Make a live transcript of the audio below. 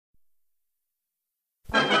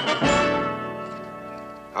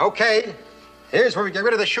Okay, here's where we get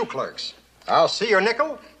rid of the shoe clerks. I'll see your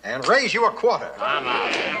nickel and raise you a quarter. I'm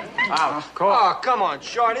out. Oh, come on,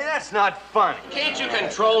 Shorty, that's not funny. Can't you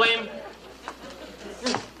control him?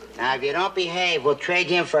 Now, if you don't behave, we'll trade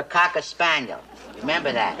you in for a cocker spaniel.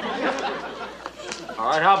 Remember that. All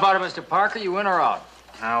right, how about it, Mr. Parker? You in or out?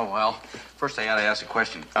 Oh, well, first I gotta ask a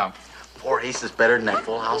question. 4 aces better than that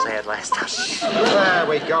full house I had last time. There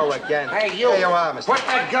we go again. Hey, you. There you are, Mr. Put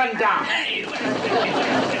that gun down. Hey,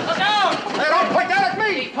 don't point that at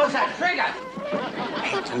me! Push that trigger.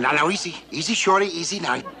 Hey, now, easy. Easy, Shorty, easy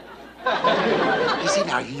now. Easy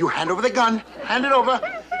now. You hand over the gun. Hand it over.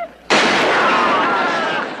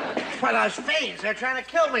 Well, those fiends, they're trying to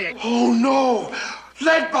kill me. Oh, no.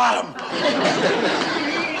 Lead bottom.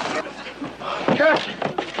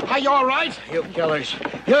 Are you all right? You killers.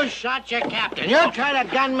 You shot your captain. You're trying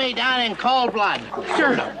to gun me down in cold blood.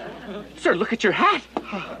 Sir, look at your hat.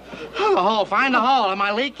 Oh, the hole. Find the hole. Am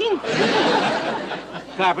I leaking?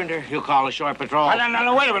 Carpenter, you call the shore patrol. Oh,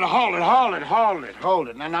 no, wait a minute. Hold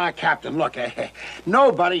it. Now, Captain, look.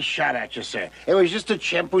 Nobody shot at you, sir. It was just a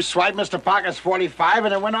chimp who swiped Mr. Parker's .45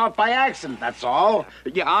 and it went off by accident, that's all.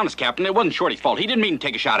 Yeah, honest, Captain, it wasn't Shorty's fault. He didn't mean to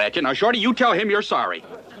take a shot at you. Now, Shorty, you tell him you're sorry.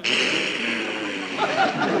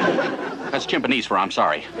 That's Chimpanese for I'm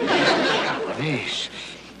sorry. Please.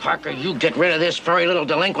 Parker, you get rid of this furry little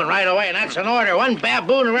delinquent right away, and that's an order. One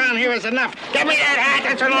baboon around here is enough. Give me that hat,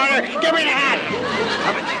 that's an order. Give me the hat.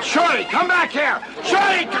 Shorty, come back here.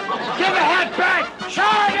 Shorty, give the hat back.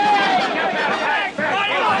 Shorty! Give the hat back.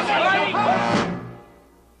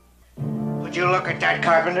 Would you look at that,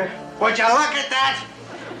 Carpenter? Would you look at that?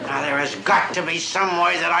 Now, there has got to be some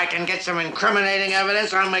way that I can get some incriminating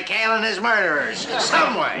evidence on McHale and his murderers.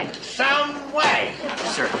 Some way. Some way.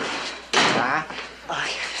 Sir. Huh?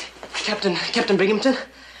 Captain Binghamton?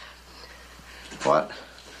 What?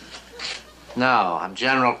 No, I'm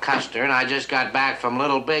General Custer, and I just got back from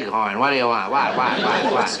Little Bighorn. What do you want?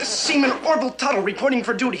 What? Seaman Orville Tuttle reporting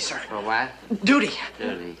for duty, sir. For what? Duty.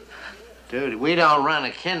 Duty. We don't run a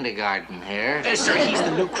kindergarten here. Sir, he's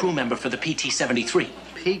the new crew member for the PT-73.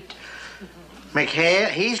 Pete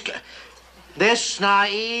McHale, this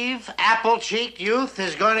naive, apple-cheeked youth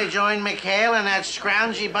is going to join McHale and that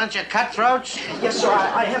scroungy bunch of cutthroats? Yes, sir,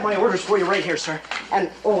 I have my orders for you right here, sir.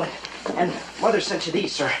 And Mother sent you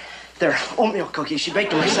these, sir. They're oatmeal cookies. She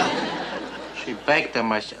baked them herself. She baked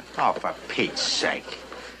them herself? Oh, for Pete's sake.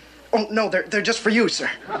 Oh, no, they're just for you, sir.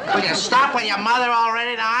 Will you stop with your mother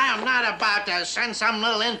already? Now, I am not about to send some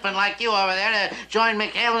little infant like you over there to join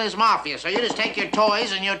McHale and his mafia. So you just take your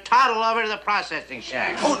toys and you toddle over to the processing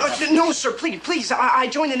shack. Oh, no, sir, please. I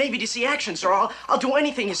joined the Navy to see action, sir. I'll do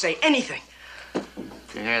anything you say, anything.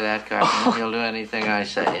 You hear that, Carpenter? You'll do anything I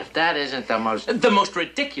say. If that isn't the most... The most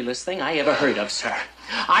ridiculous thing I ever heard of, sir.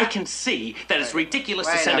 I can see that it's ridiculous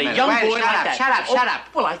to send a young boy like that. Shut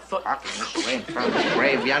up. Well, I thought... Way in front of a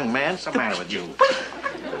brave young man? What's the matter with you?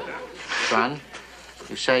 Son,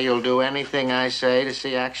 you say you'll do anything I say to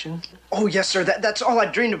see action? Oh, yes, sir. That's all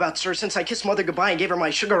I've dreamed about, sir, since I kissed Mother goodbye and gave her my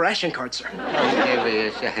sugar ration card, sir. Give me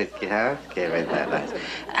a shot, yeah? Give it that nice.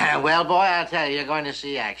 Well, boy, I'll tell you, you're going to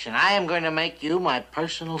see action. I am going to make you my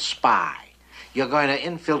personal spy. You're going to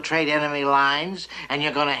infiltrate enemy lines, and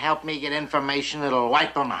you're going to help me get information that'll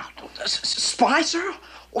wipe them out. Spy, sir?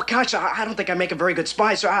 Well, gosh, I don't think I make a very good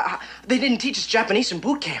spy, sir. They didn't teach us Japanese in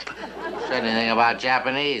boot camp. Said anything about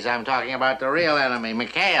Japanese. I'm talking about the real enemy,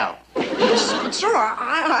 McHale. Sir,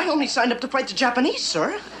 I only signed up to fight the Japanese,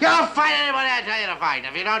 sir. You'll fight anybody I tell you to fight.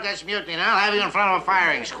 If you don't, that's mutiny, and I'll have you in front of a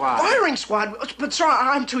firing squad. Firing squad? But, sir,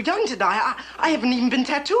 I'm too young to die. I haven't even been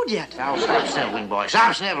tattooed yet. Now, stop sniveling, boy.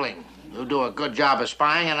 Stop sniveling. You do a good job of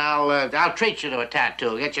spying, and I'll treat you to a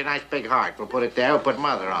tattoo. Get you a nice big heart. We'll put it there. We'll put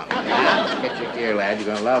Mother on it. Get your gear, lad.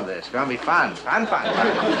 You're gonna love this. It's gonna be fun. Fun.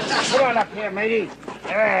 Come on up here, matey.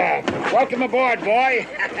 Welcome aboard, boy.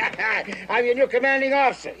 I'm your new commanding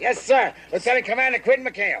officer. Yes, sir. Lieutenant Commander Quentin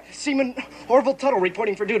McHale. Seaman Orville Tuttle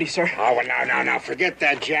reporting for duty, sir. Oh, well, now, forget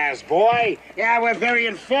that jazz, boy. Yeah, we're very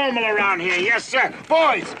informal around here. Yes, sir.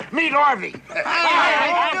 Boys, meet Orvie.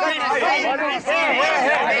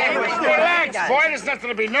 Relax, boy. There's nothing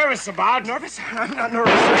to be nervous about. Nervous? I'm not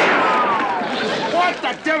nervous. What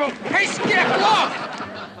the devil? Hey, Skip, look!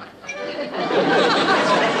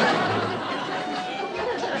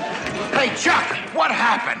 Hey, Chuck, what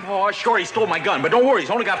happened? Oh, Shorty stole my gun, but don't worry, he's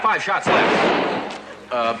only got 5 shots left.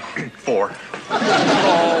 4.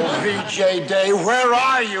 Oh, VJ Day, where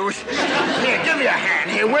are you? Here, give me a hand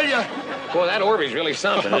here, will you? Boy, that Orvie's really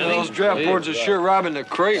something, isn't he? Those draft boards are sure robbing the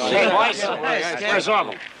cradle. Hey, boys. Where's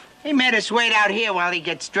Orville? He made us wait out here while he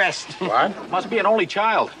gets dressed. What? Must be an only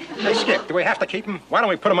child. Hey, Skip, do we have to keep him? Why don't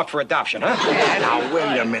we put him up for adoption, huh? Yeah, now,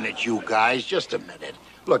 wait a minute, you guys. Just a minute.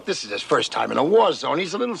 Look, this is his first time in a war zone.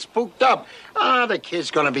 He's a little spooked up. The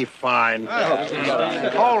kid's gonna be fine.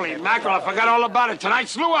 Holy mackerel, I forgot all about it.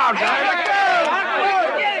 Tonight's luau, guys.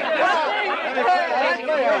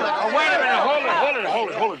 Oh, wait a minute.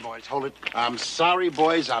 Hold it, boys. Hold it. I'm sorry,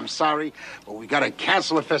 boys. I'm sorry. But we gotta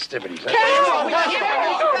cancel the festivities.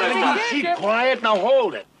 Keep quiet. Now,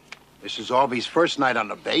 hold it. This is Orvie's first night on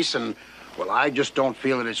the base, and, well, I just don't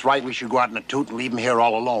feel that it's right we should go out in a toot and leave him here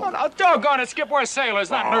all alone. Oh, doggone it, Skip. We're sailors,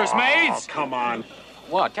 not nursemaids. Oh, come on.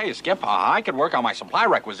 Well, I'll tell you, Skip, I could work on my supply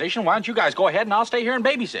requisition. Why don't you guys go ahead and I'll stay here and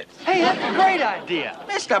babysit? Hey, that's a great idea.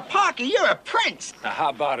 Mr. Parker, you're a prince. Now, how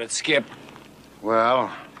about it, Skip?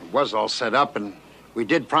 Well, it was all set up, and we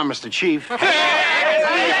did promise the chief.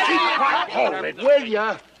 Hold it, will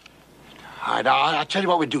ya? All right, I'll tell you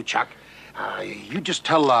what we do, Chuck. You just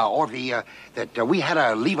tell Orvie that we had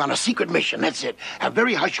to leave on a secret mission. That's it.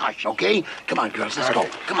 Very hush-hush, okay? Come on, girls, let's go.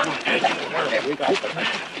 Come on.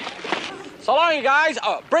 So long, you guys.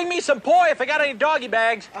 Bring me some poi if I got any doggy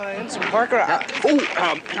bags. And some Parker. Boy,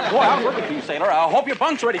 I'm looking for you, sailor. I hope your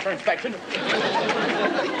bunk's ready for inspection.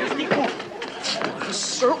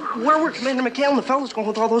 Sir, where were Commander McHale and the fellows going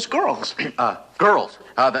with all those girls? Girls.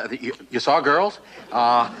 You saw girls?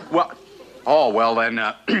 Well then,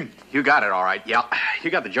 you got it all right. Yeah, you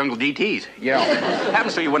got the jungle DTs. Yeah.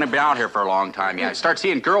 Happens so you wouldn't have been out here for a long time. Yeah, start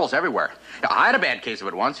seeing girls everywhere. Yeah, I had a bad case of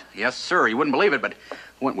it once. Yes, sir. You wouldn't believe it, but I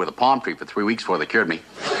went with a palm tree for 3 weeks before they cured me.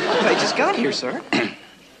 I just got here, sir.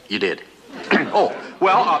 You did.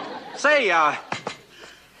 Say,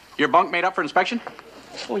 your bunk made up for inspection?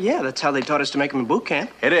 Well, yeah, that's how they taught us to make them in boot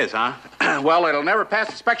camp. It is, huh? Well, it'll never pass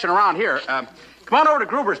inspection around here. Come on over to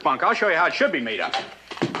Gruber's bunk. I'll show you how it should be made up.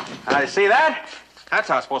 See that? That's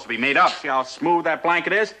how it's supposed to be made up. See how smooth that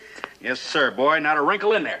blanket is? Yes, sir, boy. Not a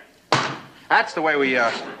wrinkle in there. That's the way we,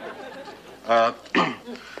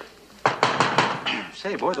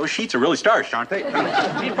 Say, boy, those sheets are really starched, aren't they?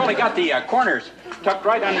 He's probably got the corners tucked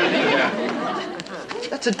right under the...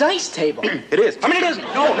 That's a dice table. It is. I mean, it isn't.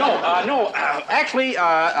 No. Actually,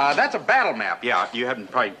 that's a battle map. Yeah, you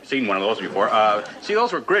haven't probably seen one of those before. See,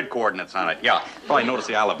 those were grid coordinates on it. Yeah, probably noticed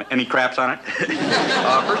the Isle of any craps on it.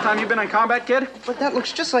 First time you've been in combat, kid? But that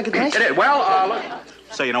looks just like a dice It is. Well, look.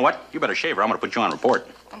 So, you know what? You better shave or I'm going to put you on report.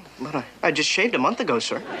 But I just shaved a month ago,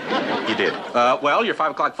 sir. You did. Well, your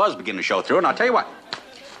 5 o'clock fuzz is beginning to show through, and I'll tell you what.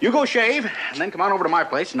 You go shave, and then come on over to my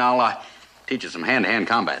place, and I'll teach you some hand-to-hand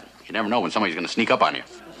combat. You never know when somebody's going to sneak up on you.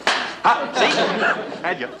 See?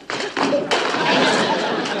 Had you.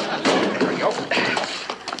 There we go.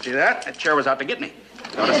 See that? That chair was out to get me.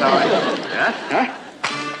 Notice how I...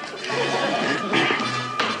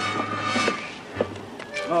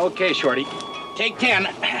 Huh? Okay, Shorty. Take 10.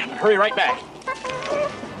 Hurry right back.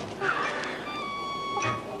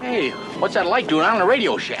 Hey, what's that light doing on the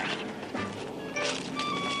radio shaft?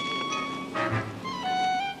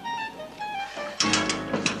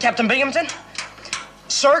 Captain Binghamton?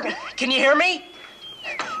 Sir, can you hear me?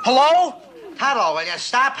 Hello? Hello, will you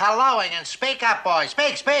stop helloing and speak up, boys?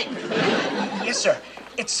 Speak. Yes, sir.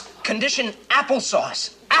 It's condition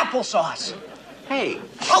applesauce. Applesauce. Hey.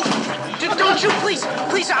 Oh, don't you, please.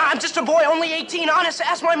 Please, I'm just a boy, only 18. Honest,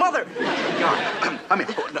 ask my mother.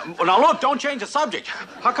 Now look, don't change the subject.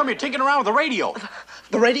 How come you're tinkering around with the radio?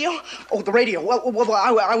 The radio? Oh, the radio. Well,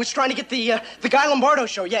 I was trying to get the Guy Lombardo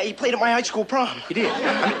show. Yeah, he played at my high school prom. You did?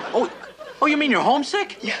 Oh, you mean you're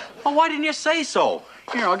homesick? Yeah. Oh, why didn't you say so?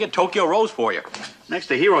 Here, I'll get Tokyo Rose for you. Next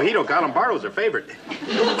to Hirohito, Guy Lombardo's her favorite.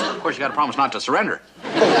 Of course, you gotta promise not to surrender. Oh,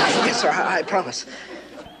 yes, sir, I promise.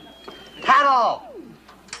 Hello.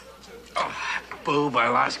 Oh, boob, I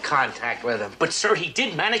lost contact with him. But, sir, he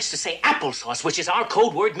did manage to say applesauce, which is our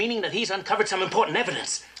code word meaning that he's uncovered some important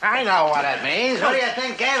evidence. I know what it means. What do you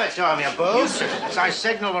think gave it to him, you boob? It's our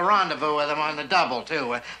signal to rendezvous with him on the double,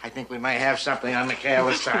 too. I think we may have something on McHale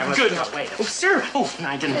this time. Let's Good. go. Wait. Oh, sir. Oh, no,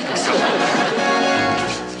 I didn't think so.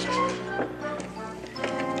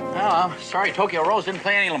 Well, I'm sorry Tokyo Rose didn't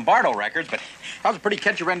play any Lombardo records, but that was a pretty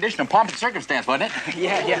catchy rendition of Pomp and Circumstance, wasn't it?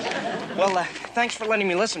 Yeah. Well, thanks for letting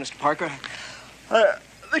me listen, Mr. Parker. I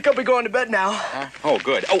think I'll be going to bed now. Huh? Oh,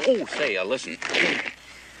 good. Say, listen.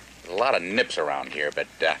 There's a lot of nips around here, but,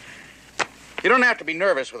 you don't have to be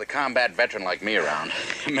nervous with a combat veteran like me around.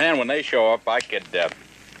 Man, when they show up, I could,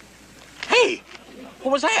 Hey!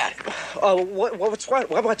 What was that? What's what?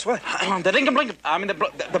 What's what?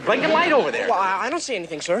 The blinking light over there. Well, I don't see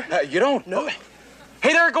anything, sir. You don't? No.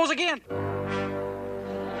 Hey, there it goes again.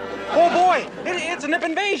 Oh, boy, it's a nip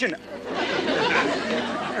invasion.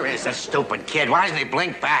 There Where's that stupid kid? Why doesn't he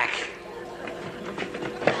blink back?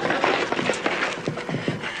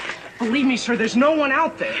 Believe me, sir, there's no one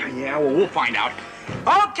out there. Yeah, well, we'll find out.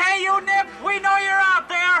 Okay, you nip. We know you're out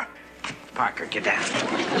there. Parker, get down.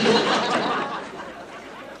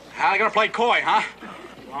 They're gonna play coy, huh?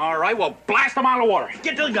 All right, well, blast them out of the water.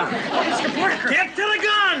 Get to the gun. Mr. Parker. Get to the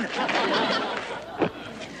gun!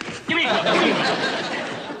 Give me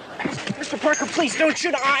Mr. Parker, please don't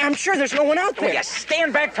shoot. I'm sure there's no one out there. Will you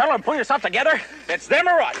stand back, fella, and pull yourself together? It's them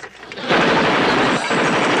or us. Sir,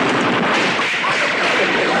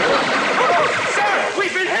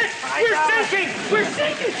 we've been hit. We're sinking. We're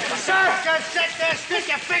sinking. Sir. Just sit there, stick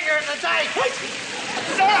your finger in the dike.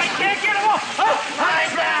 Sir, I can't get him off.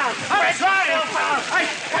 Lie down. I'm trying.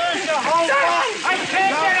 Where's the whole Sir, ball? I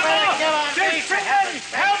can't get him off. Get on Just me.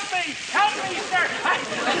 help me. Help me, sir.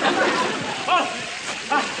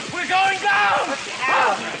 We're going down.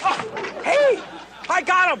 Hey, I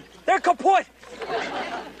got them. They're kaput.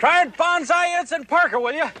 Try and bonsai Ensign Parker,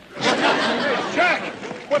 will you? Jack,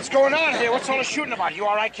 what's going on here? What's all the shooting about? You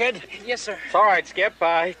all right, kid? Yes, sir. It's all right, Skip.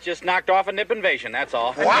 I just knocked off a nip invasion, that's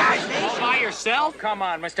all. What? All by yourself? Come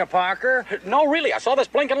on, Mr. Parker. No, really, I saw this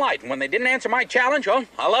blinking light, and when they didn't answer my challenge, well,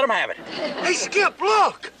 I let them have it. Hey, Skip,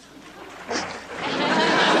 look!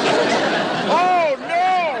 Oh,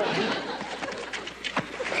 no!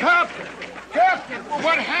 Captain,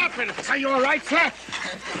 what happened? Are you all right, sir?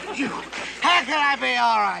 You. How can I be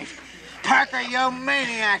all right? Parker, you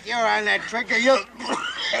maniac. You're on that trigger. You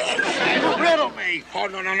riddle me. Oh,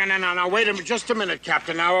 no. Wait a minute, just a minute,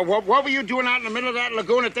 Captain. Now, what were you doing out in the middle of that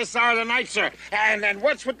lagoon at this hour of the night, sir? And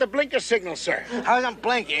what's with the blinker signal, sir? I wasn't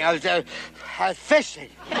blinking. I was fishing.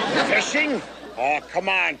 Fishing? Oh, come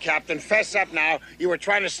on, Captain. Fess up now. You were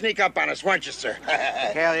trying to sneak up on us, weren't you, sir?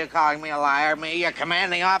 Hell, you're calling me a liar? Me, your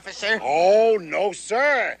commanding officer? Oh, no,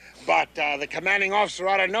 sir. But the commanding officer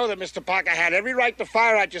ought to know that Mr. Parker had every right to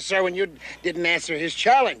fire at you, sir, when you didn't answer his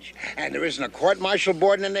challenge. And there isn't a court-martial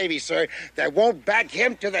board in the Navy, sir, that won't back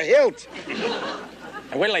him to the hilt.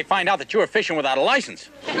 And wait till they find out that you were fishing without a license.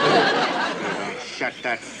 Shut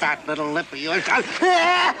that fat little lip of yours.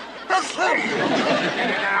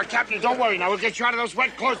 Now, Captain, don't worry. Now, we'll get you out of those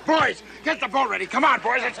wet clothes. Boys, get the boat ready. Come on,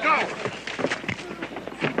 boys, let's go.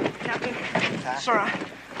 Captain, sir,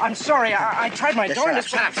 I'm sorry. I tried my darndest.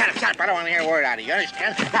 Shut up. I don't want to hear a word out of you. You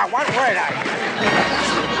understand? Not one word out of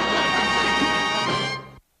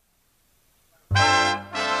you.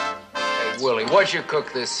 Hey, Willie, what'd you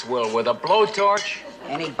cook this swill with, a blowtorch?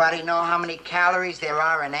 Anybody know how many calories there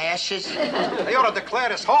are in ashes? They ought to declare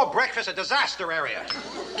this whole breakfast a disaster area.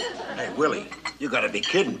 Hey, Willie, you gotta be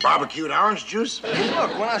kidding. Barbecued orange juice?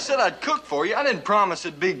 Look, when I said I'd cook for you, I didn't promise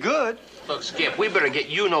it'd be good. Look, Skip, we better get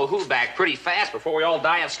you-know-who back pretty fast before we all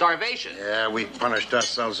die of starvation. Yeah, we punished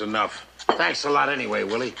ourselves enough. Thanks a lot anyway,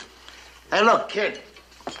 Willie. Hey, look, kid,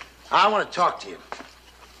 I want to talk to you.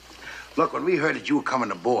 Look, when we heard that you were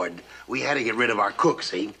coming aboard, we had to get rid of our cook,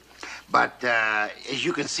 see? But as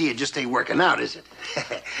you can see, it just ain't working out, is it?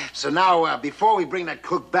 So now, before we bring that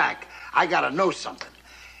cook back, I gotta know something.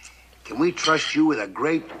 Can we trust you with a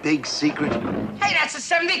great big secret? Hey, that's a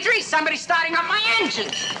 73. Somebody's starting up my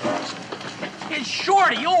engine. It's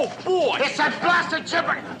Shorty, oh boy. It's that blasted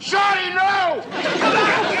chipper! Shorty, no! Come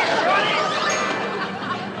on,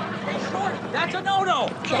 Hey, Shorty, that's a no-no.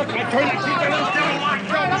 Turn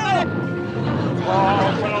that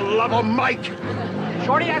Oh, for the love of Mike!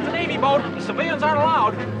 Shorty, that's a Navy boat. The civilians aren't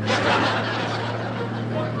allowed.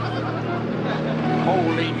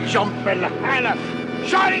 Holy jumping Hannah!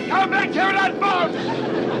 Shorty, come back here in that boat!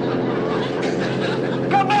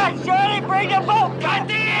 Come back, Shorty. Bring the boat. Cut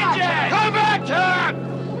the engine. Come back here!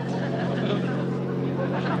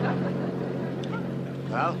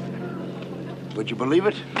 Well, would you believe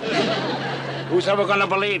it? Who's ever gonna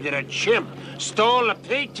believe that a chimp stole a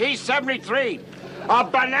PT-73? A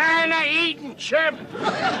banana-eating chimp!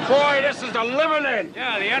 Boy, this is the living end.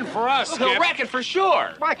 Yeah, the end for us, He'll Skip. wreck it for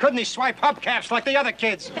sure. Why couldn't he swipe hubcaps like the other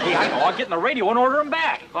kids? Hey, I know. I'll get in the radio and order him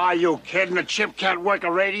back. Are you kidding? A chimp can't work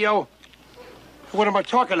a radio? What am I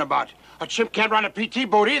talking about? A chimp can't run a PT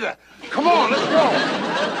boat either. Come on, let's go.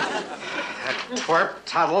 That twerp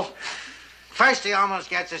Tuttle. First he almost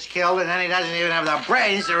gets us killed, and then he doesn't even have the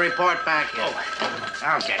brains to report back here.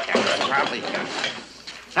 I'll get that. Probably done.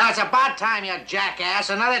 Now, it's about time, you jackass.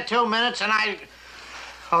 Another 2 minutes, and I...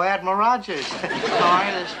 Oh, Admiral Rogers. How are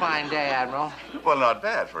you this fine day, Admiral? Well, not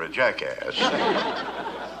bad for a jackass.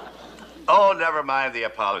 Oh, never mind the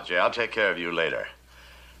apology. I'll take care of you later.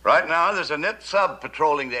 Right now, there's a knit sub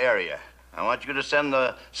patrolling the area. I want you to send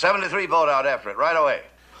the 73 boat out after it right away.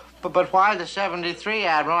 But why the 73,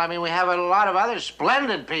 Admiral? I mean, we have a lot of other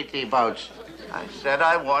splendid PT boats. I said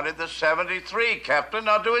I wanted the 73, Captain.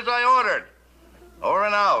 Now do as I ordered. Over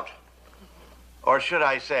and out. Or should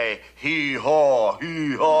I say, hee-haw,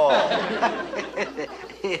 hee-haw.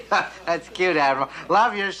 That's cute, Admiral.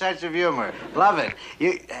 Love your sense of humor. Love it.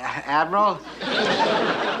 You, Admiral?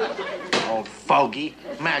 Old fogey.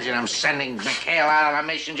 Imagine I'm sending McHale out on a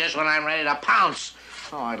mission just when I'm ready to pounce.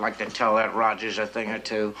 Oh, I'd like to tell that Rogers a thing or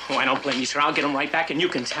two. Oh, I don't blame you, sir. I'll get him right back, and you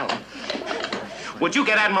can tell him. Would you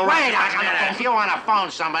get Admiral Wait Rogers a back on the minute. phone? If you want to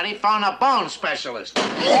phone somebody, phone a bone specialist.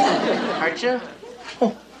 Aren't you?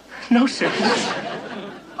 Oh, no, sir.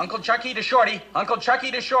 Uncle Chucky to Shorty. Uncle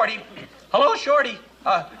Chucky to Shorty. Hello, Shorty.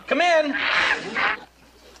 Come in.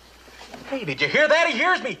 Hey, did you hear that? He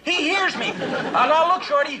hears me. He hears me. Now, look,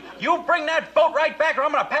 Shorty. You bring that boat right back or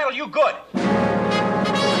I'm going to paddle you good.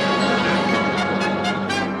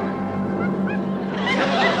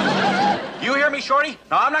 You hear me, Shorty?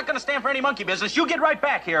 No, I'm not going to stand for any monkey business. You get right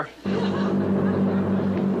back here.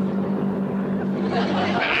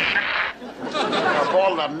 Of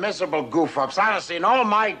all the miserable goof-ups honestly in all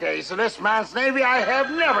my days in this man's Navy, I have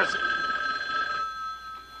never seen...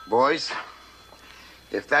 Boys,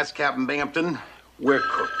 if that's Captain Binghamton, we're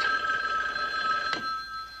cooked.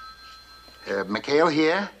 McHale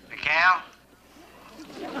here? McHale?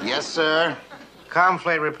 Yes, sir.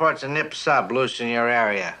 Conflate reports a nip sub loose in your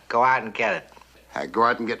area. Go out and get it. Go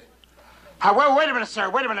out and get... wait a minute, sir.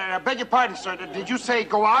 Wait a minute. I beg your pardon, sir. Did you say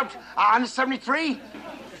go out on the 73?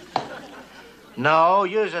 No,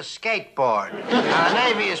 use a skateboard. The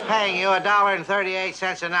Navy is paying you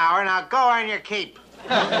 $1.38 an hour. Now go earn your keep.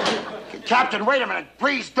 Captain, wait a minute.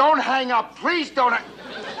 Please don't hang up. Please don't...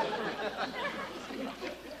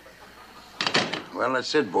 Well,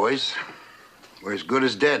 that's it, boys. We're as good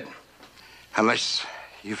as dead. Unless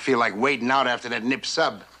you feel like waiting out after that nip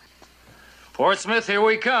sub. Portsmouth, here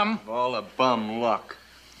we come. All the bum luck.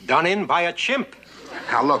 Done in by a chimp.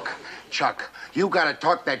 Now, look, Chuck, you gotta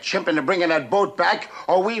talk that chimp into bringing that boat back,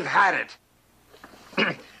 or we've had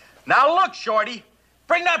it. Now, look, Shorty.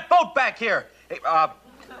 Bring that boat back here.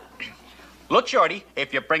 Look, Shorty,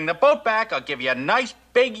 if you bring the boat back, I'll give you a nice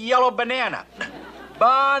big yellow banana.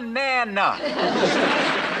 Banana.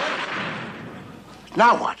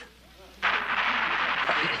 Now what?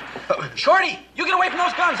 Shorty, you get away from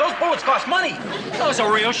those guns. Those bullets cost money. Those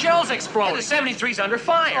are real shells exploding. The 73's under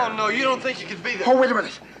fire. Oh, no, you don't think you could be there? Oh, wait a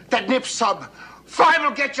minute. That nip sub. 5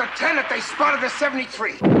 will get you 10 if they spotted the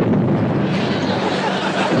 73.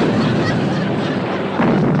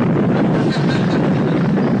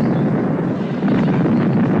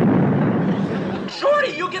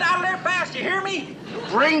 Shorty, you get out of there fast. You hear me?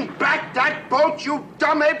 Bring back that boat, you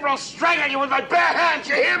dumb ape, or I'll strangle you with my bare hands.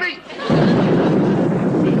 You hear me?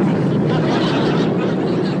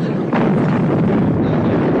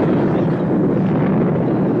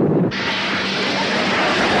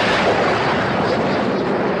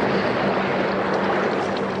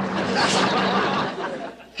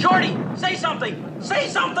 Shorty, say something. Say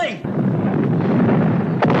something.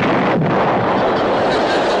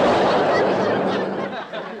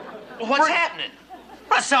 What's happening?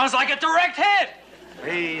 That sounds like a direct hit.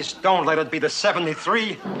 Please don't let it be the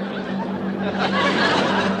 73.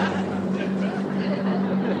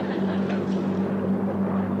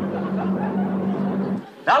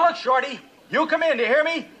 Now look, Shorty, you come in, do you hear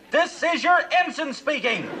me? This is your ensign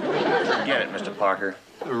speaking. Forget it, Mr. Parker.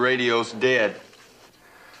 The radio's dead.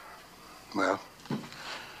 Well,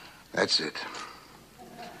 that's it.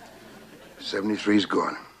 73's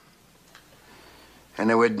gone. And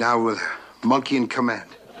they went down with a monkey in command.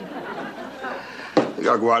 I think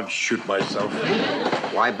I'll go out and shoot myself.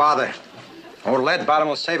 Why bother? Old lead bottom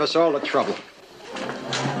will save us all the trouble.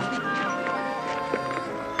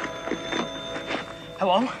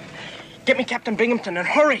 Hello? Get me Captain Binghamton and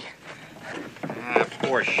hurry.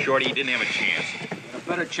 Poor Shorty, didn't have a chance. A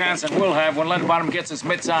better chance than we'll have when Leadbottom gets his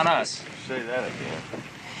mitts on us. Say that again.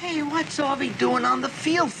 Hey, what's Orvie doing on the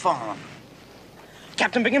field farm?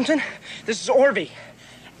 Captain Binghamton, this is Orvie.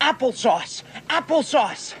 Applesauce.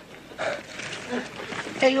 Applesauce.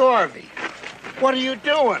 Hey, Orvie, what are you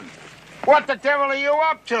doing? What the devil are you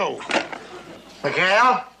up to?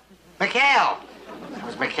 McHale? McHale! That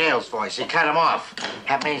was McHale's voice. He cut him off.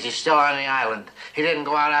 That means he's still on the island. He didn't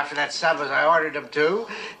go out after that sub as I ordered him to,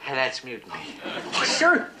 and that's mutiny. Oh,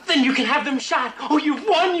 sir, then you can have them shot. Oh, you've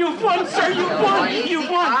won, sir, you've won, you've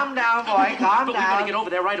won. Calm down, boy, calm But we down. gotta get over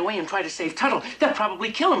there right away and try to save Tuttle. They'll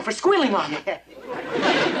probably kill him for squealing on it.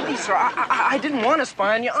 These sir. I didn't want to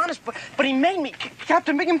spy on you, honest, but he made me.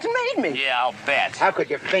 Captain Binghamton made me. Yeah, I'll bet. How could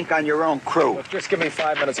you think on your own crew? Look, just give me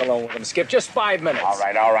 5 minutes alone with him, Skip. Just 5 minutes.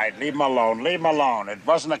 All right. Leave him alone. Leave him alone. It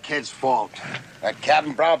wasn't the kid's fault. That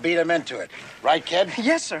Captain Brown beat him into it. Right, kid?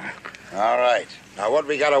 Yes, sir. All right. Now, what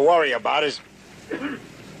we got to worry about is...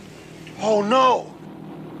 Oh, no.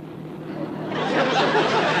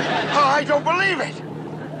 Oh, I don't believe it.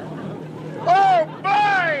 Oh,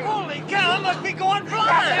 my! Holy cow, I must be going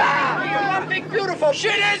blind! You must be beautiful.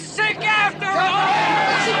 Shit is sick after all!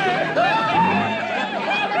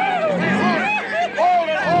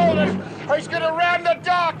 Hold it! He's gonna ram the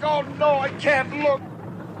dock! Oh, no, I can't look.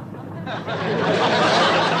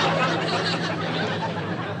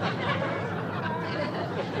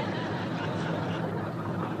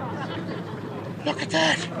 Look at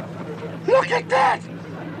that! Look at that!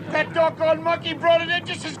 That doggone monkey brought it in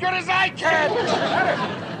just as good as I can!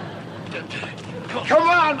 Come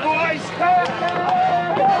on, boys!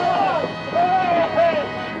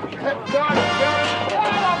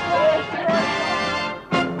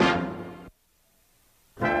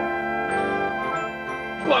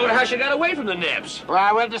 Well, how's you got away from the nips?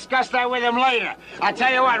 Well, we'll discuss that with him later. I'll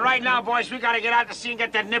tell you what, right now, boys, we gotta get out to sea and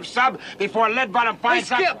get that nip sub before Lead Bottom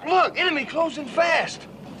finds out. Skip, look, enemy closing fast.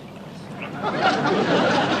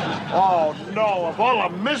 Oh, no, of all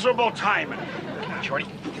the miserable timing. Shorty.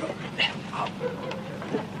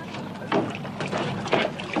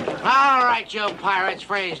 All right, you pirates,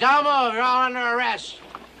 freeze. Don't move. You're all under arrest.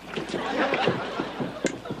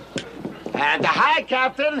 And hi,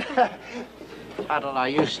 Captain. Tuttle, are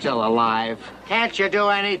you still alive? Can't you do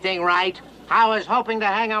anything right? I was hoping to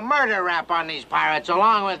hang a murder rap on these pirates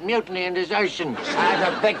along with mutiny and desertion.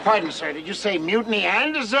 I beg pardon, sir. Did you say mutiny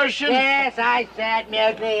and desertion? Yes, I said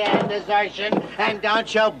mutiny and desertion. And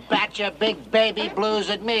don't you bat your big baby blues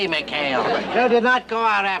at me, McHale. You did not go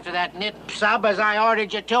out after that nip sub as I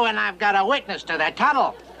ordered you to, and I've got a witness to that.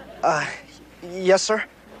 Tuttle. Yes, sir.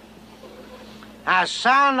 Now,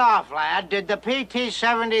 sound off, lad. Did the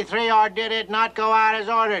PT-73 or did it not go out as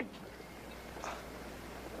ordered?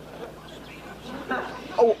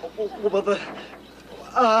 Oh, well, the...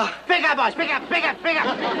 Pick up, boys. Pick up.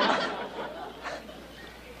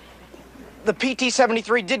 The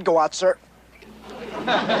PT-73 did go out, sir.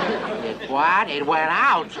 It what? It went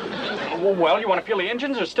out. Well, you want to feel the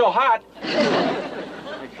engines are still hot?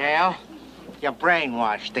 McHale, you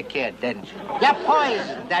brainwashed the kid, didn't you? You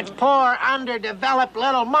poisoned that poor, underdeveloped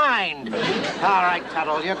little mind. All right,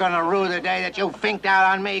 Tuttle, you're going to rue the day that you finked out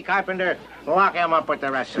on me, Carpenter. Lock him up with the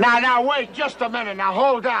rest of them. Now, wait just a minute. Now,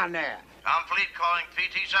 hold on there. Complete calling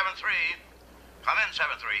PT-73. Come in,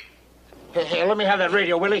 73. Here, let me have that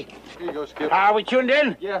radio, Willie. Here you go, Skip. Are we tuned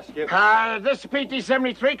in? Yes, Skip. This is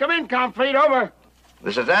PT-73. Come in, complete. Over.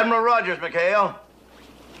 This is Admiral Rogers, McHale.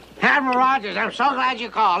 Admiral Rogers, I'm so glad you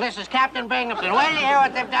called. This is Captain Binghamton. Wait till you hear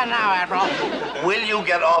what they've done now, Admiral. Will you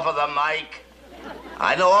get off of the mic?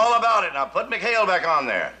 I know all about it. Now put McHale back on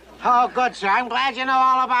there. Oh, good, sir. I'm glad you know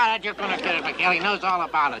all about it. You're going to get it, McHale. He knows all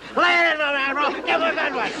about it. Lay it on, Admiral. Give him a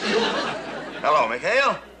good one. Hello,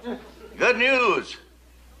 McHale. Good news.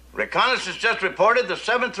 Reconnaissance just reported the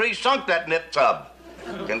 7-3 sunk that nip sub.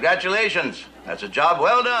 Congratulations. That's a job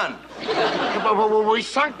well done. We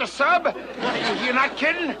sunk the sub? You're not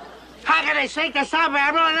kidding? How can they sink the sub,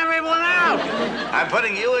 Admiral, and everyone out? I'm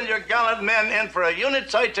putting you and your gallant men in for a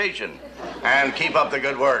unit citation. And keep up the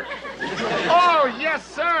good work. Oh, yes,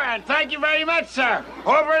 sir, and thank you very much, sir.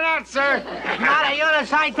 Over and out, sir. Not a unit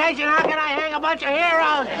citation. How can I hang a bunch of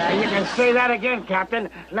heroes? You can say that again, Captain.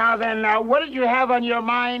 Now then, what did you have on your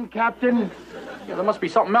mind, Captain? Yeah, there must be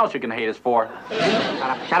something else you can hate us for.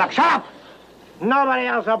 Shut up! Nobody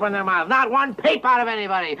else open their mouth. Not one peep out of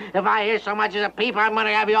anybody. If I hear so much as a peep, I'm going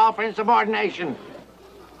to have you all for insubordination.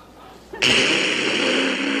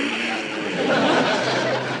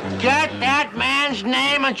 Get that man's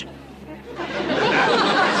name and...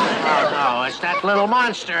 Oh, no, it's that little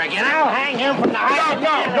monster again. I'll hang him from the high...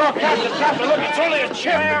 No, Captain, look, it's only a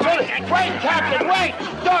chip. Wait, Captain, wait!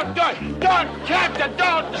 Don't, Captain,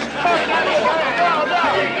 don't! No,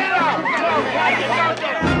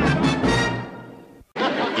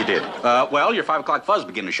 You did. Well, your 5 o'clock fuzz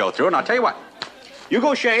beginning to show through, and I'll tell you what. You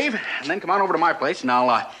go shave, and then come on over to my place, and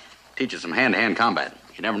I'll teach you some hand-to-hand combat.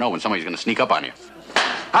 You never know when somebody's going to sneak up on you.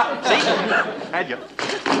 See? Had you.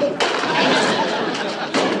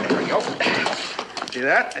 There we go. See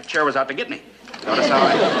that? That chair was out to get me. Notice how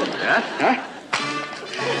I...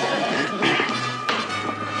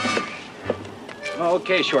 Huh?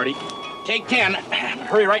 Okay, Shorty. Take 10.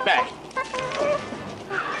 Hurry right back.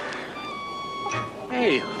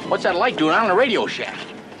 Hey, what's that light doing out in the radio shack?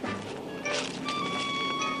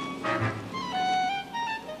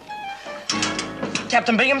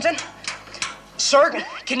 Captain Binghamton? Sir,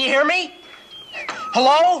 can you hear me?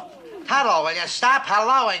 Hello? Hello, will you stop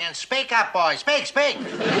helloing and speak up, boy? Speak.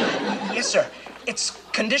 Yes, sir. It's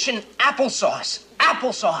condition applesauce.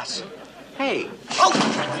 Applesauce. Hey. Oh,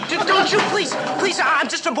 don't you, please. Please, I'm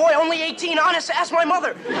just a boy, only 18. Honest, ask my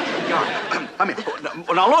mother.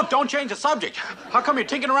 Now look, don't change the subject. How come you're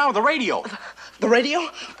tinkering around with the radio? The radio?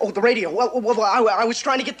 Oh, the radio. Well, I was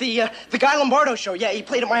trying to get the Guy Lombardo show. Yeah, he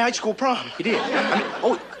played at my high school prom. You did?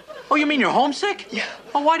 Oh, you mean you're homesick? Yeah.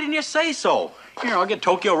 Oh, why didn't you say so? Here, I'll get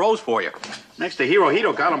Tokyo Rose for you. Next to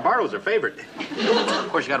Hirohito, Guy Lombardo's her favorite. Of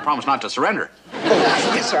course, you gotta promise not to surrender. Oh,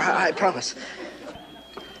 yes, sir, I promise.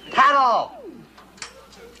 Hello.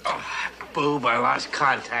 Oh, boob, I lost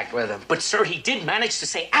contact with him. But, sir, he did manage to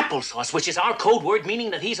say applesauce, which is our code word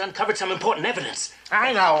meaning that he's uncovered some important evidence.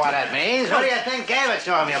 I know what it means. Who do you think gave it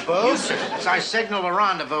to him, you boob? You, sir. So I signaled a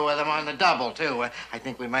rendezvous with him on the double, too. I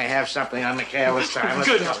think we may have something on McHale this time. Let's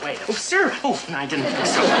Good. go. Wait. Oh, sir. Oh, no, I didn't think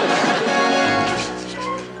so.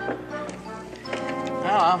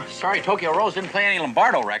 Well, I'm sorry Tokyo Rose didn't play any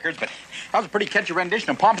Lombardo records, but that was a pretty catchy rendition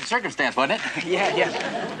of Pomp and Circumstance, wasn't it?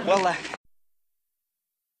 Yeah. Well,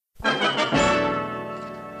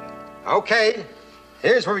 Okay,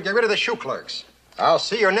 here's where we get rid of the shoe clerks. I'll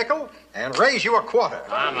see your nickel and raise you a quarter.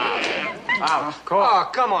 I'm out. Oh,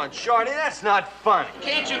 come on, Shorty. That's not funny.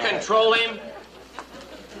 Can't you control him?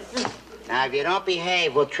 Now, if you don't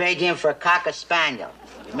behave, we'll trade you in for a cocker spaniel.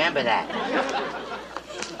 Remember that.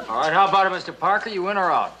 All right, how about it, Mr. Parker? You in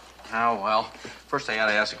or out? Oh, well, first I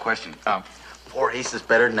gotta ask a question. 4 aces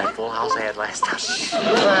better than that full house I had last time.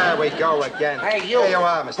 There we go again. Hey, you. There you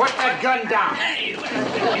are, Mr. Put that gun down. Hey,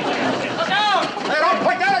 don't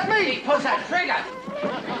point that at me! Pull that trigger.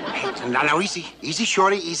 Now, easy. Easy,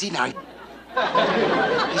 Shorty, easy now.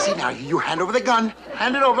 Easy now. You hand over the gun.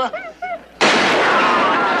 Hand it over.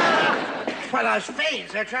 Well, those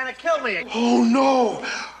fiends, they're trying to kill me. Oh, no.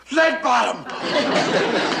 Lead bottom.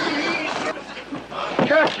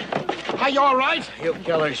 Are you all right? You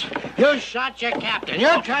killers. You shot your captain.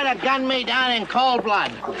 You're trying to gun me down in cold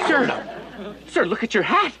blood. Sir, look at your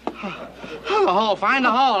hat. Oh, the hole. Find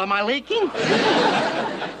the hole. Am I leaking?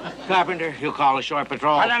 Carpenter, you call the shore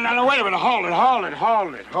patrol. No, wait a minute.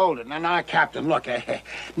 Hold it. Now, Captain, look.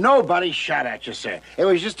 Nobody shot at you, sir. It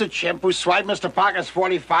was just a chimp who swiped Mr. Parker's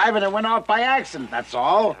 .45 and it went off by accident, that's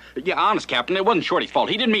all. Yeah, honest, Captain, it wasn't Shorty's fault.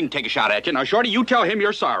 He didn't mean to take a shot at you. Now, Shorty, you tell him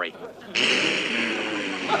you're sorry.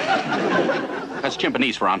 That's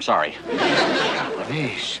Chimpanese for I'm sorry.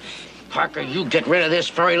 Please. Parker, you get rid of this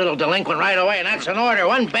furry little delinquent right away, and that's an order.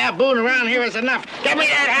 One baboon around here is enough. Give me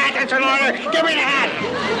that hat, that's an order. Give me the hat.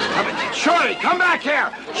 Shorty, come back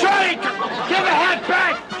here. Shorty, give the hat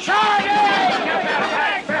back. Shorty! Give the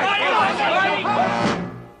hat back.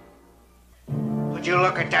 Would you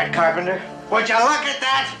look at that, Carpenter? Would you look at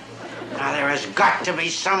that? Now, there has got to be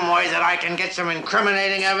some way that I can get some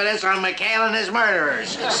incriminating evidence on McHale and his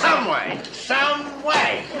murderers. Some way.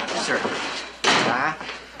 Sir. Huh?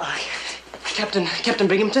 Captain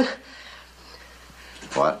Binghamton?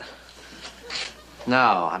 What?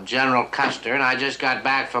 No, I'm General Custer, and I just got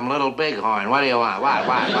back from Little Bighorn. What do you want?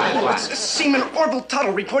 What? Seaman Orville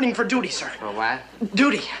Tuttle reporting for duty, sir. For what?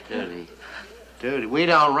 Duty. Duty. We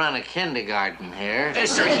don't run a kindergarten here.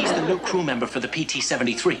 Sir, he's the new crew member for the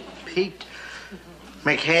PT-73. Pete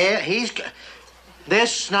McHale,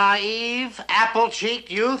 this naive, apple-cheeked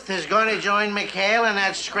youth is going to join McHale and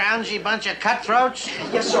that scroungy bunch of cutthroats?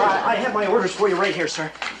 Yes, sir. I have my orders for you right here, sir.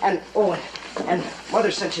 And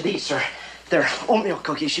Mother sent you these, sir. They're oatmeal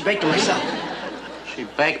cookies. She baked them herself. She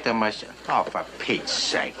baked them herself? Oh, for Pete's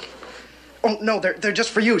sake. Oh, no, they're just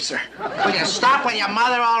for you, sir. Will you stop with your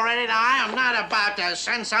mother already? Now, I am not about to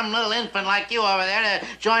send some little infant like you over there to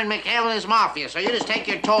join McHale and his mafia. So you just take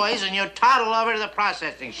your toys and you toddle over to the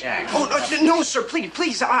processing shack. Oh, no, sir,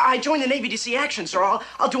 please. I joined the Navy to see action, sir.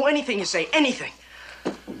 I'll do anything you say, anything.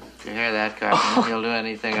 You hear that, Carpenter? You'll do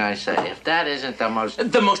anything I say. If that isn't the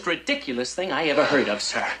most ridiculous thing I ever heard of,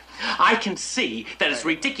 sir. I can see that it's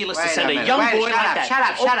ridiculous to send a young boy like that.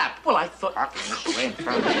 Shut up. Well, I thought... Away in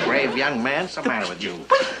front of a brave young man? What's the matter with you?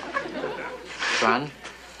 Son,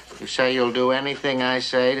 you say you'll do anything I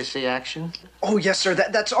say to see action? Oh, yes, sir.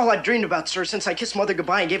 That's all I've dreamed about, sir, since I kissed Mother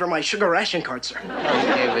goodbye and gave her my sugar ration card, sir.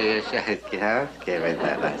 Okay, right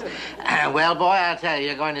there. Nice. Well, boy, I'll tell you,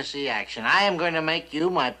 you're going to see action. I am going to make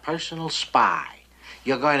you my personal spy.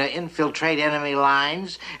 You're going to infiltrate enemy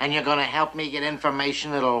lines, and you're going to help me get information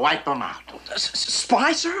that'll wipe them out.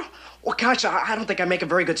 Spy, sir? Well, gosh, I don't think I make a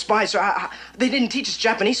very good spy, sir. They didn't teach us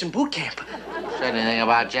Japanese in boot camp. Said anything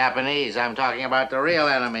about Japanese. I'm talking about the real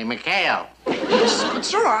enemy, McHale. Yes, but,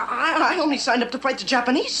 sir, I only signed up to fight the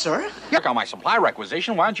Japanese, sir. Check on my supply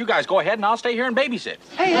requisition. Why don't you guys go ahead and I'll stay here and babysit?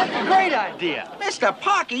 Hey, that's a great idea. Mr.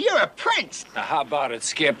 Parker, you're a prince. Now, how about it,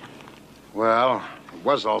 Skip? Well, it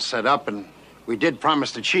was all set up, and we did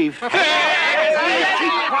promise the chief. Hold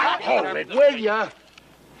it, will ya?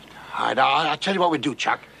 All right, I'll tell you what we do,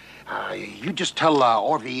 Chuck. You just tell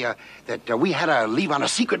Orvie that we had to leave on a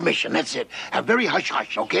secret mission. That's it. Very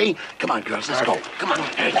hush-hush, okay? Come on, girls, let's go. Come on.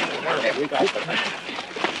 There we go.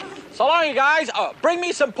 So long, you guys. Bring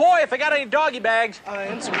me some poi if I got any doggy bags.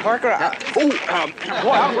 And some Parker. Boy,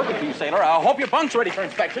 I'm working for you, sailor. I hope your bunk's ready for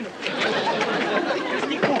inspection.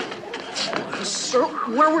 Sir,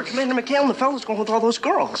 where were Commander McHale and the fellows going with all those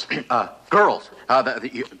girls? Girls.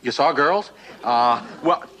 You saw girls?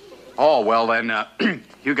 Well, then,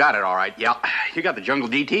 you got it all right. Yeah, you got the jungle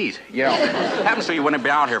DTs. Yeah. Happens so you wouldn't have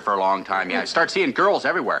been out here for a long time. Yeah, start seeing girls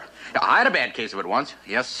everywhere. I had a bad case of it once.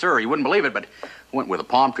 Yes, sir. You wouldn't believe it, but went with a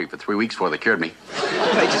palm tree for 3 weeks before they cured me.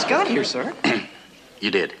 I just got here, sir.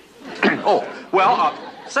 You did.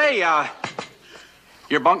 Say,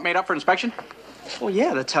 your bunk made up for inspection? Well,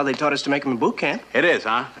 yeah, that's how they taught us to make them in boot camp. It is,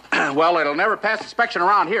 huh? Well, it'll never pass inspection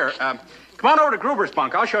around here. Come on over to Gruber's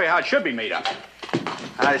bunk. I'll show you how it should be made up.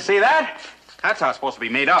 See that? That's how it's supposed to be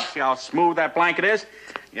made up. See how smooth that blanket is?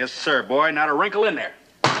 Yes, sir, boy. Not a wrinkle in there.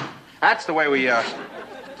 That's the way we,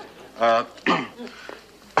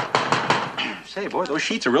 Say, boy, those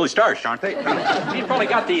sheets are really starched, aren't they? You probably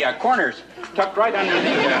got the corners tucked right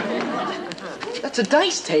underneath. That's a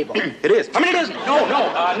dice table. It is. I mean, it isn't.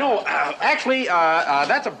 No. Actually,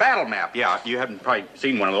 that's a battle map. Yeah, you haven't probably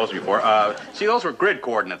seen one of those before. See, those were grid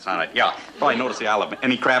coordinates on it. Yeah, probably noticed the Isle of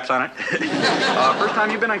any craps on it. First time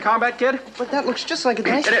you've been in combat, kid? But that looks just like a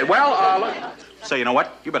dice table. It is. Well, look. So you know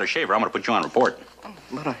what? You better shave or I'm going to put you on report.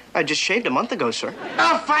 But I just shaved a month ago, sir.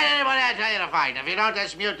 Don't fight anybody I tell you to fight. If you don't,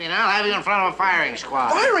 that's mutiny, and I'll have you in front of a firing squad.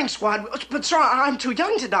 Firing squad? But, sir, I'm too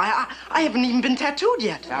young to die. I haven't even been tattooed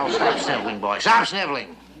yet. Now, stop sniveling, boy. Stop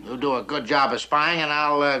sniveling. You do a good job of spying, and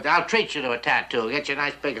I'll treat you to a tattoo. Get you a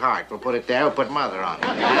nice big heart. We'll put it there. We'll put mother on it.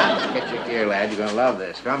 Get your gear, lad. You're going to love this.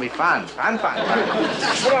 It's going to be fun. Fun.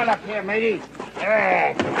 Come on up here, matey.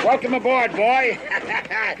 Welcome aboard, boy.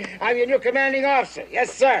 I'm your new commanding officer.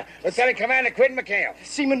 Yes, sir. Lieutenant Commander Quentin McHale.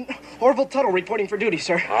 Seaman Orville Tuttle reporting for duty,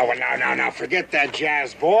 sir. Oh, well, now, forget that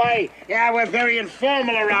jazz, boy. Yeah, we're very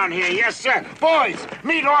informal around here. Yes, sir. Boys,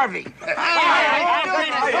 meet Orvie.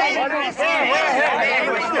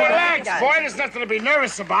 Relax, boy. There's nothing to be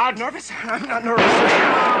nervous about. Nervous? I'm not nervous.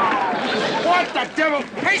 What the devil?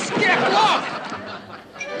 Hey, Skip, look!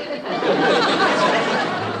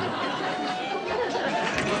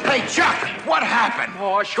 Hey, Chuck, what happened?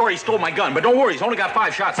 Oh, Shorty stole my gun, but don't worry, he's only got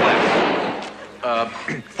 5 shots left.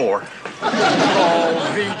 4.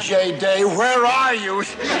 Oh, VJ Day, where are you?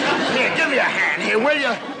 Here, give me a hand here, will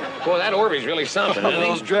you? Boy, that Orvie's really something.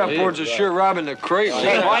 Those draft boards are sure robbing the crazy.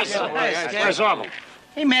 Hey, boys. Where's Orville?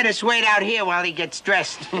 He made us wait out here while he gets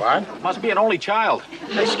dressed. What? Must be an only child.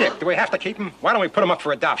 Hey, Skip, do we have to keep him? Why don't we put him up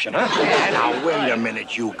for adoption, huh? Yeah, now, wait a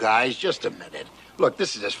minute, you guys. Just a minute. Look,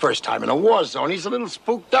 this is his first time in a war zone. He's a little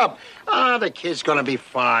spooked up. The kid's gonna be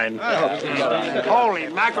fine. Holy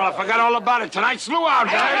mackerel, I forgot all about it. Tonight's luau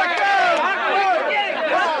day.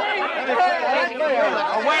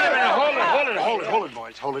 Wait a minute, hold it,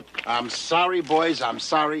 boys, hold it. I'm sorry, boys, I'm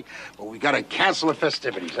sorry, but we gotta cancel the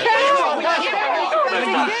festivities.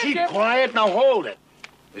 Keep quiet, now hold it.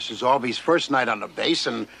 This is Orvie's first night on the base,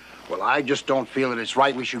 and, well, I just don't feel that it's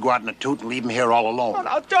right we should go out in a toot and leave him here all alone.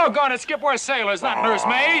 Oh, doggone it, Skip, we're sailors, not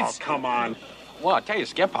nursemaids. Oh, come on. Well, I tell you,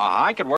 Skip, I could work